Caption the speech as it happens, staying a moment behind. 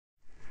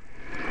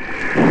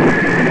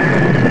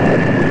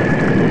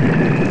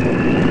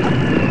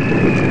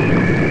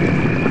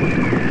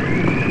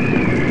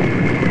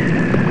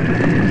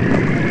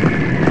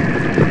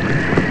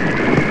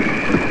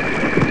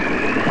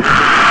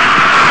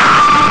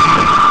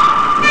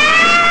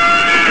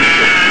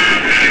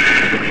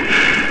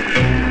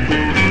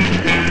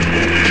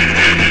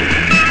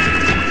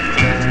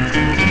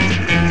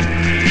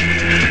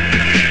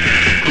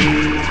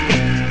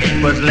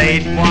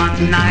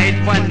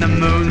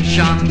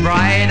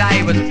bride,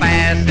 I was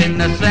passing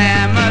the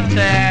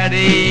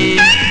cemetery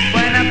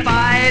when a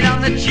bite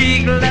on the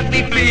cheek left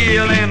me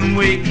feeling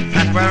weak.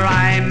 That's where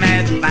I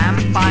met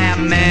Vampire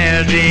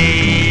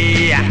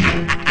Mary.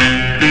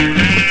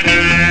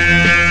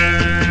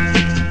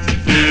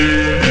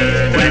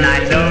 When I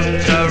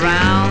looked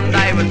around,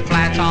 I was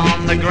flat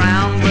on the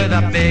ground with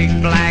a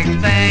big black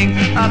thing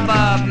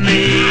above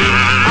me.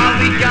 Are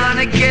we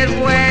gonna get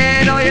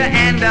wet or you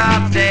end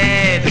up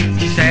dead?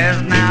 She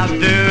says, now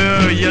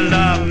do you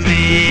love me?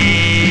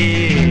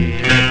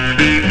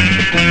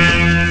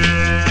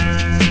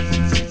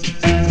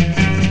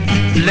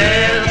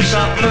 Lips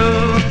are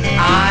blue,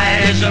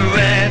 eyes are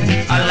red,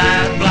 I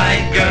laugh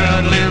like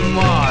gurgling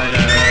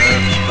water,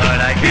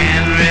 but I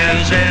can't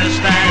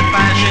resist that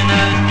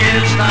passionate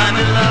kiss. I'm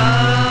in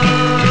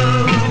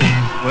love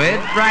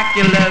with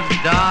Dracula's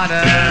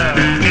daughter.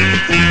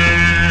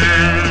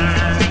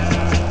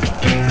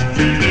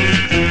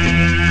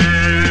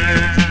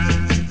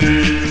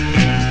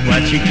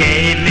 She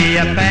gave me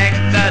a peck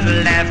that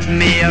left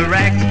me a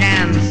wreck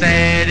and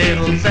said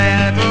it'll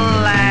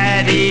settle,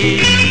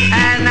 laddie.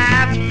 And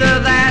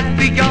after that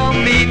we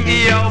gon' meet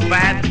the old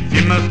bat.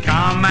 You must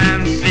come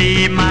and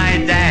see my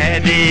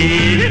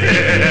daddy.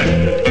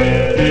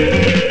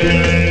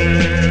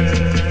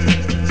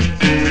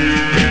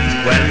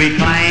 Well, we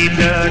climbed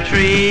a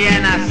tree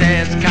and I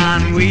says,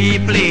 can we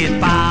please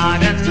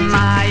pardon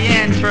my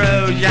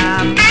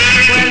intrusion?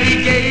 Well,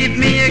 he gave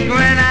me a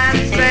grin and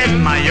said,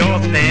 my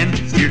old thin,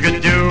 you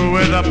could do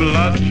with a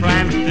blood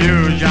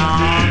transfusion.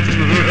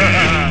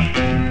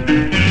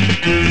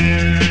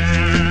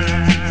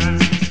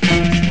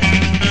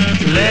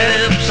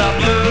 Lips are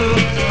blue,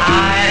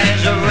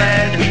 eyes are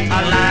red,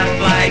 I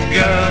laugh like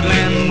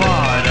gurgling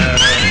water,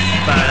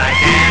 but I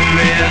can't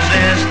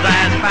resist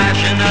that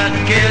passionate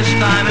kiss.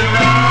 I'm in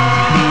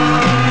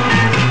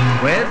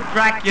love with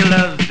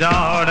Dracula's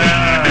daughter.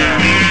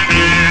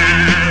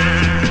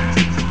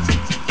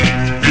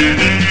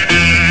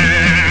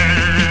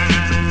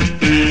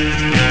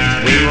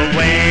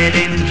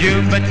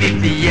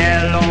 Beneath the